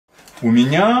У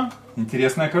меня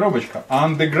интересная коробочка.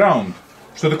 Underground.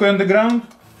 Что такое Underground?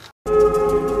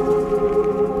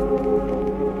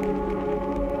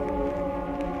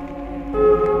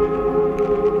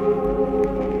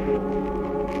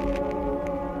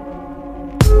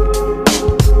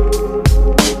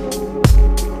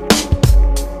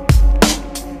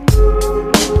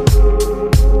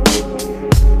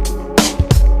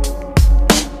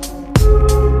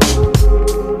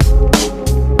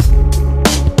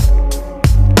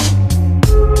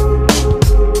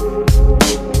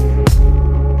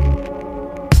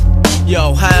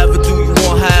 Yo, however do you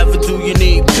want, however do you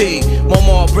need P.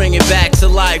 Mama, bring it back to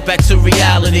life, back to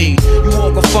reality. You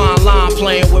walk a fine line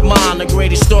playing with mine, the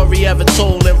greatest story ever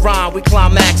told in rhyme. We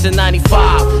climax in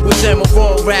 95 with them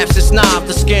raw raps, it's knob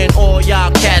the skin, all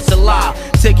y'all cats alive.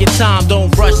 Take your time, don't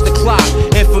rush the clock.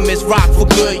 Infamous rock for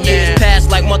good years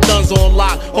past like my guns on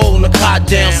lock, holding the cot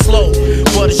down slow.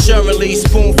 But assuredly,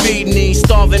 spoon feeding these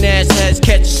starving ass heads,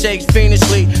 catch shakes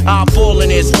fiendishly. Eyeballing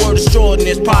this, word assuring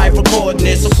this, pride recording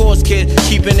this. Of course, kids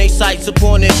keeping their sights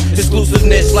upon this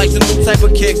exclusiveness, like some new type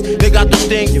of kicks. They got those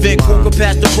things, Vic, walking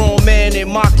past the wrong man in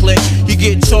my clique. You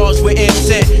get charged with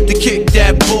intent to kick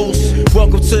that boost.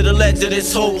 Welcome to the ledge of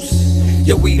this host.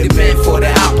 Yo, we the men for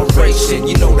the operation,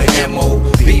 you know the MO.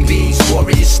 BBs,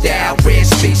 warrior style, rare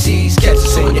species. Catch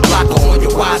us on your block or on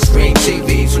your widescreen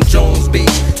TVs. From Jones Beach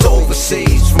to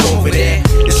overseas, from over there,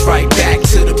 it's right back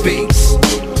to the beats.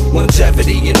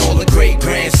 Longevity and all the great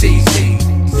grand CZ.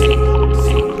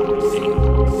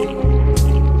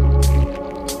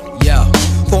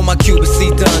 For my Cuban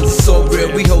C-Duns, it's so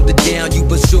real, we hold it down. You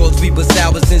but shores, we but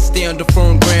sours and stay on the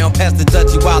firm ground. Past the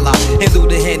Dutchie while I handle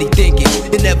the handy thinking.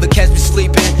 It never catch me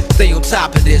sleeping, stay on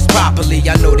top of this properly.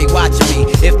 I know they watching me,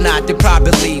 if not they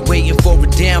probably waiting for a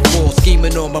downfall.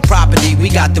 Scheming on my property, we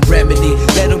got the remedy.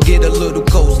 Let them get a little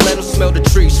close, let them smell the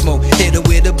tree smoke. Hit it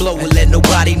with a blow and let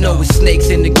nobody know it's snakes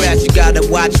in the grass. You gotta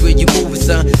watch where you moving,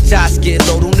 son. Shots get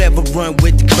low, don't ever run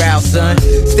with the crowd, son.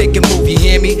 Stick and move, you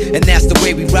hear me? And that's the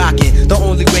way we rockin'. The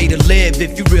only way to live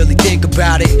if you really think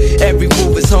about it. Every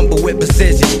move is humble with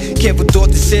precision. Careful thought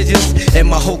decisions, and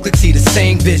my whole clique see the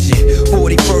same vision.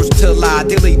 41st till I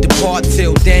daily depart.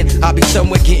 Till then, I'll be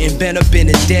somewhere getting bent up in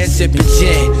a den, sipping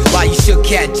gin. While you shook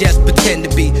cat just pretend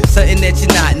to be something that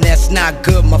you're not, and that's not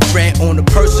good, my friend. On the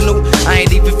personal, I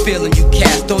ain't even feeling you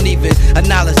cats. Don't even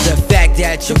acknowledge the fact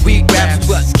that your weak raps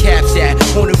what's caps at.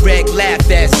 On the reg, laugh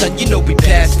at, son, you know we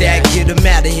past that. Get them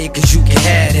out of here, cause you can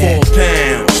have that. 4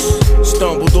 pounds.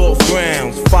 Stumbled off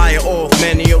grounds, fire off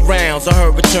many rounds. I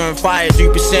heard return fire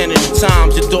 3% of the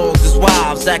times. Your dogs is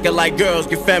wives, acting like girls,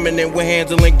 get feminine when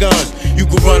handling guns. You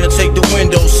could run and take the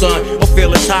window, son, or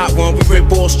feel it's hot one. We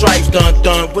rip all stripes,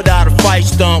 done, without a fight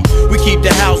stump. We keep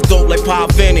the house dope like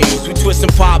pop Vinnies. We twist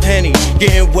and pop Henny,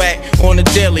 getting wet on the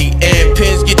daily. And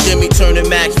pins get Jimmy turning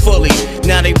max fully.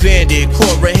 Now they banded,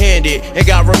 caught red-handed, and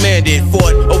got remanded.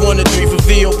 Fought a 1-3 for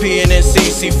VOP and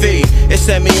NCCV. It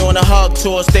sent me on a hug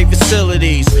tour, state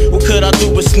facilities. What could I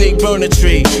do but sneak, burn a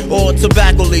tree or a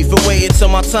tobacco leaf and wait until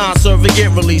my time serve and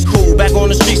get released? Cool, back on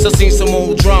the streets I seen some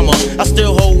old drama. I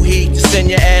still hold heat to send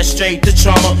your ass straight to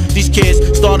trauma. These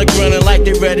kids started grinning like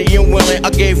they ready and willing.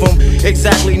 I gave them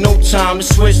exactly no time to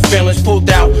switch feelings. Pulled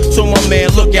out, told my man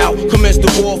look out, commence the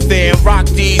warfare and rock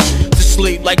these to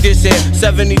sleep like this here.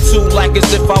 72 like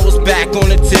as if I was back on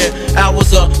the tip. I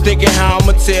was up thinking how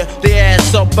I'ma tear the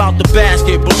ass up out the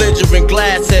basket. Belligerent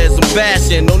glass heads, I'm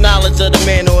bashing. No knowledge of the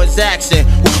man or his accent.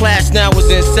 Well, class now is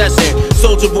incessant.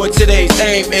 Soldier boy, today's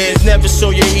aim is never show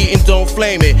your heat and don't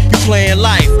flame it. You playing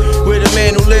life with a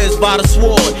man who lives by the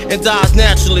sword and dies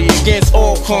naturally against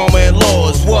all karma and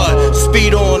laws. What?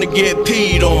 Speed on to get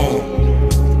peed on.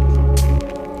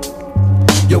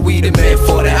 Yo, we the men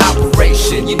for the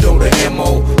operation, you know the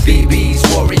MO. BBs,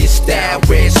 warrior style,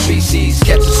 rare species.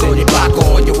 Catch us on your block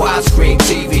or on your widescreen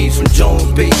TVs. From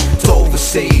Jones Beach to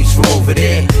overseas, from over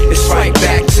there, it's right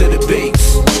back to the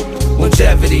beats.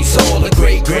 Longevity's all a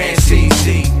great grand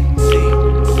CZ.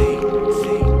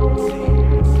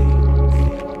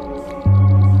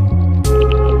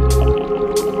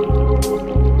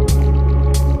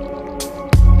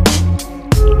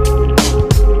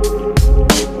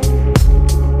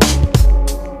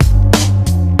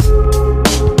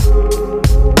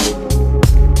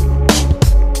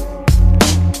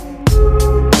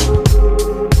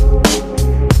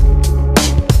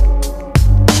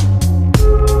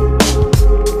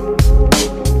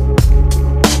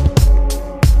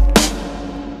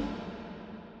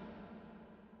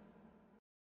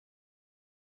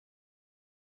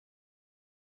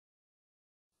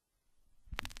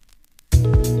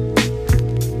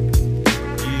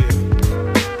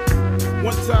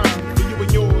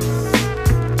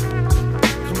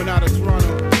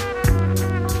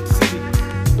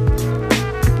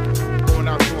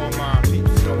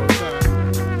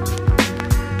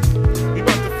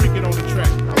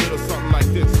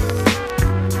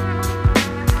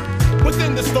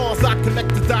 Within the stars I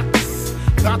connect the dots.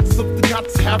 Dots of the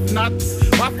gods have nots.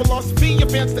 My philosophy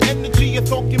advanced the energy of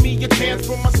thought. Give me a chance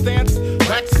from my stance.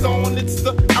 Blackstone, it's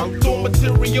the outdoor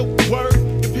material. Word,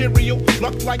 imperial.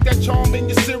 Luck like that charm in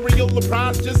your cereal. The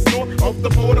prize just north of the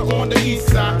border on the east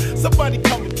side. Somebody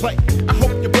come and play. I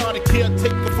hope you brought a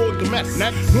caretaker for the mess.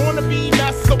 Next. Wanna be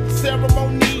master of the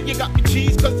ceremony. You got me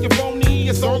cheese cause you're phony.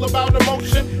 It's all about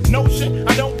emotion, notion.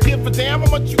 I don't give a damn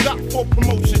how much you got for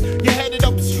promotion. You're headed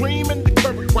upstream and the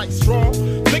current quite strong.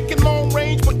 Thinking long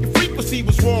range, but your frequency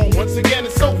was wrong. Once again,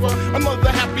 it's over. Another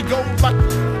happy go lucky.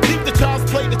 Leave the child's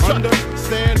play the chunder.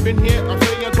 Stand, been here, I'm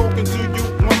saying, talking to you,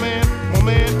 my man, my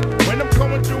man. When I'm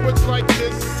coming through, it's like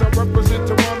this. I represent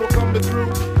Toronto coming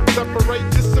through. Separate,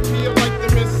 disappear like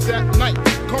the mist at night.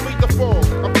 Call me the fall,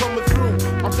 I'm coming through.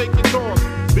 I'm taking tours.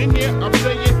 Been here, I'm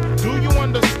saying, do you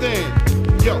understand?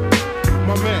 Yo,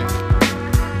 my man.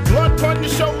 Blood on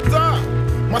your shoulder.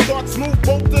 My thoughts move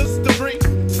boulders, debris.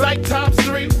 Sight times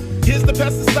 3. Here's the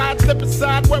pesticide, step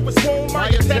aside where it's warm. I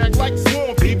attack like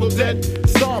swarm, people dead.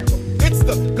 Starve. It's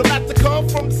the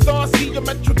Galactica from the stars.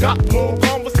 Geometric got more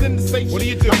converse in the station. What do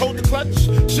you do? I hold the clutch,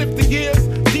 shift the gears,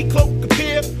 decloak,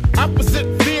 appear.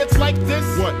 Opposite fears like this.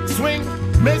 What? Swing,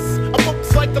 miss. I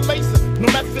focus like a laser.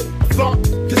 No method of thought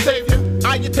can save you.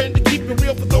 I intend to keep it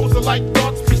real for those who like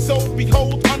thoughts. Be so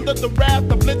behold under the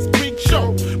wrath of Blitzkrieg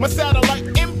show. My satellite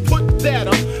input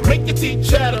data. Make your teeth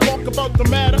chatter. Talk about the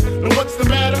matter. And what's the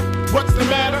matter? What's the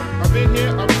matter? I've been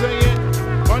here, I'm saying.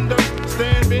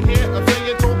 Understand, been here, I'm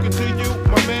saying. Talking to you,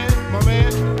 my man, my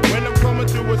man. When I'm coming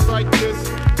through, it's like this.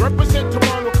 Represent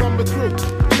Toronto coming through.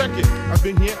 Check it, I've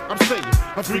been here, I'm saying.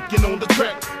 I'm freaking on the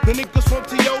track. The niggas from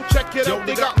T.O., check it out,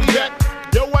 they got me back.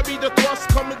 Yo, I be the thrust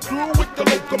coming through with the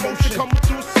locomotion. Coming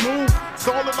through smooth,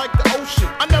 solid like the ocean.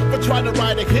 I never try to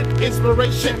write a hit,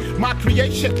 inspiration, my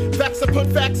creation. Facts, I put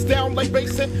facts down like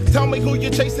Basin. Tell me who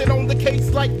you're chasing on the case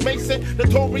like Mason.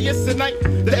 Notorious tonight,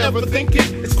 the ever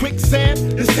thinking. It's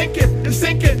quicksand, it's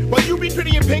sinking. While you be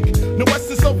pretty in pink, no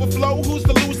essence overflow. Who's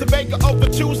the loser, beggar of a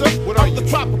chooser? What are the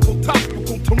tropical,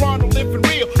 topical, Toronto living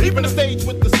real. Even the stage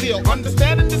with the seal.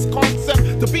 Understanding this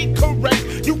concept, to be correct,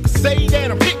 you can say that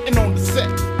I'm hitting on the set.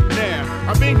 Now,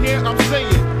 I've been here, I'm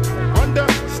saying.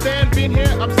 Understand, been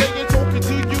here, I'm saying. Talking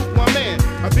to you, my man.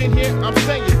 I've been here, I'm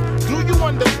saying. Do you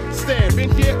understand?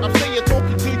 Been here, I'm saying.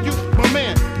 Talking to you, my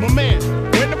man, my man.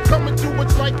 When I'm coming through,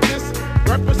 it's like this.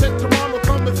 Represent Toronto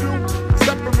coming through.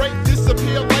 Separate,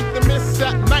 disappear like the mist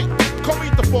at night. Call me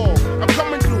the fall, I'm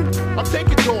coming through. I'm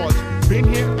taking charge. Been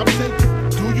here, I'm saying.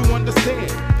 Do you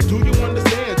understand? Do you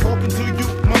understand? Talking to you,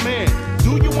 my man.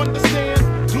 Do you understand?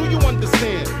 Do you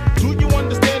understand? Do you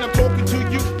understand? I'm talking to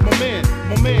you, my man,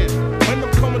 my man. When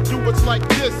I'm coming through, it's like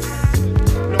this. You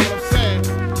know what I'm saying?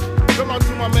 Come out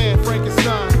to my man,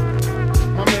 Frankenstein.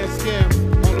 My man Scam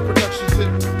on the production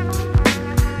tip.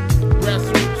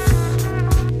 Grassroots.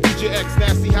 DJ X,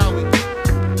 Nasty Howie.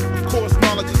 Of course,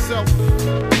 knowledge itself.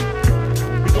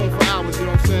 We going for hours, you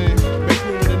know what I'm saying? Make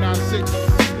room in the 9-6.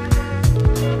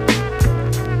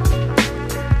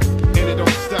 And it don't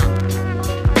stop.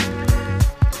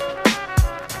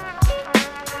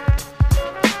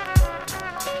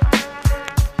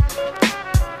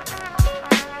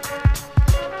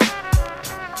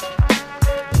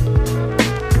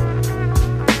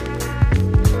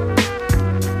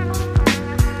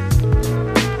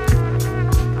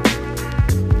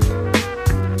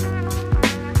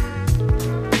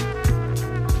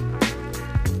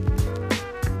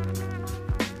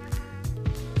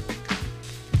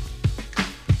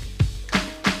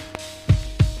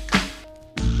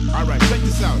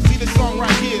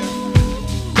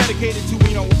 Dedicated to,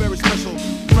 you know, a very special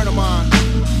friend of mine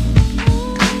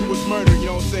who was murdered, you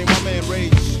know what I'm saying? My man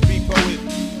Rage, beat poet.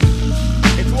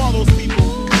 And to all those people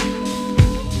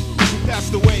who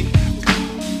passed away,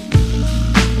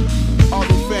 all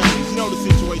those families, you know the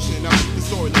situation. Now, the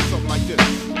story looks something like this.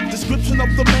 Description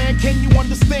of the man, can you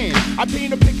understand? I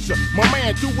paint a picture, my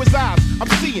man through his eyes, I'm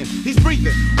seeing, he's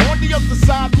breathing. On the other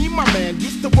side, me and my man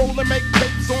used to roll and make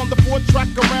tapes on the 4-track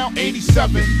around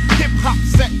 87. Hip-hop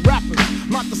set rappers,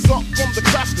 not the salt from the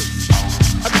crackers.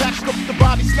 Attached up the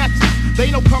body snatchers,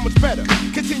 they know how much better.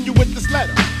 Continue with this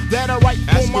letter that I write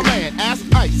for my man, Ask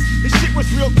Ice. This shit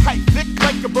was real tight, thick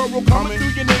like a burrow, coming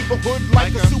through your neighborhood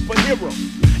like a superhero.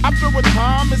 After a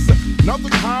time, it's another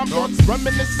time, thoughts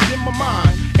reminiscing in my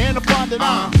mind. And I find that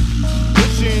I'm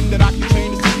wishing that I could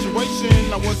change the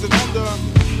situation. I wasn't on the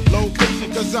location,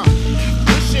 cause I'm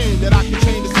wishing that I could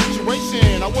change the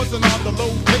situation. I wasn't on the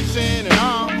location,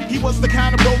 and he was the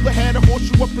kind of bro that had a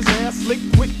horseshoe up his ass, slick,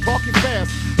 quick, talking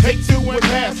fast. Take 2 and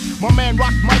pass. My man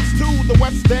rock mics to the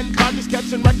West End. I just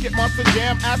catching record monster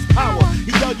jam, ass power.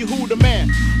 He tell you who the man.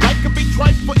 Like a beat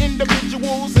strife for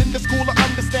individuals in the school of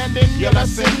understanding your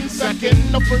lesson. Second,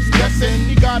 the first lesson,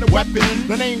 you got a weapon,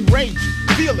 the name rage.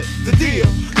 Feel it, the deal.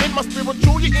 In my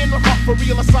spiritual, you're in the heart for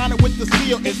real. I sign it with the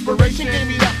seal. Inspiration gave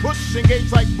me that push,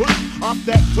 engage like Bush off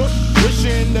that tush.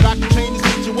 Wishing that I could change the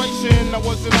situation. I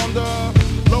wasn't on the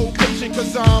location,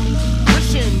 cause I'm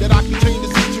wishing that I could change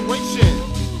the situation.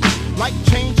 Like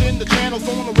changing the channels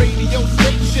on the radio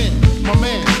station. My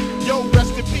man, yo,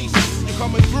 rest in peace, you're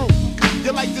coming through.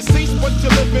 You're like deceased, but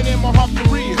you're living in my heart for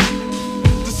real.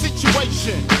 The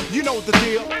situation, you know the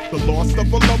deal. The loss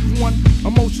of a loved one,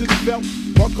 emotions felt.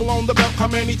 Buckle on the belt, how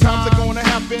many times are gonna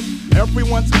happen?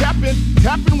 Everyone's tapping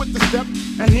with the step.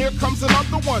 And here comes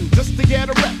another one, just to get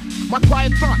a rep. My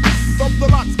quiet thoughts of the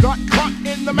lots got caught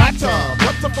in the matter.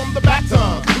 Butter from the batter,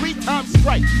 3 times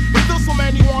strike. But still so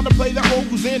many wanna play the role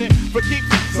who's in it. For keeps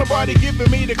somebody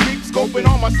giving me the creep, scoping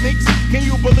on my sneaks. Can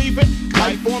you believe it?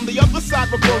 Life on the other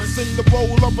side reversing the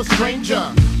role of a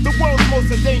stranger. The world's most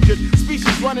endangered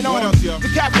species running on.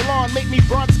 Decathlon make me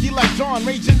Bronski like John,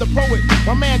 raging the poet.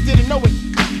 My man didn't know it,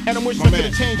 and I'm wishing I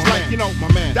could've changed like, you know,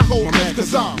 my man, that whole bitch,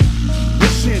 cause I'm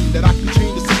wishing that I could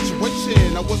change the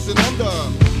situation. I wasn't on the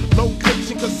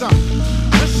location, cause I'm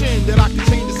wishing that I could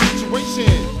change the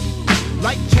situation.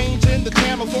 Like changing the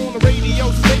channels on the radio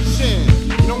station.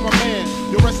 You know my man,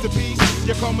 you rest in peace,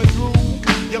 you're coming through.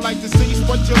 You're like deceased,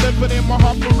 but you're living in my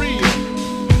heart for real.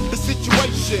 The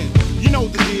situation, you know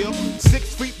the deal.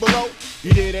 6 feet below,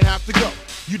 you didn't have to go.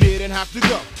 You didn't have to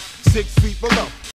go. 6 feet below.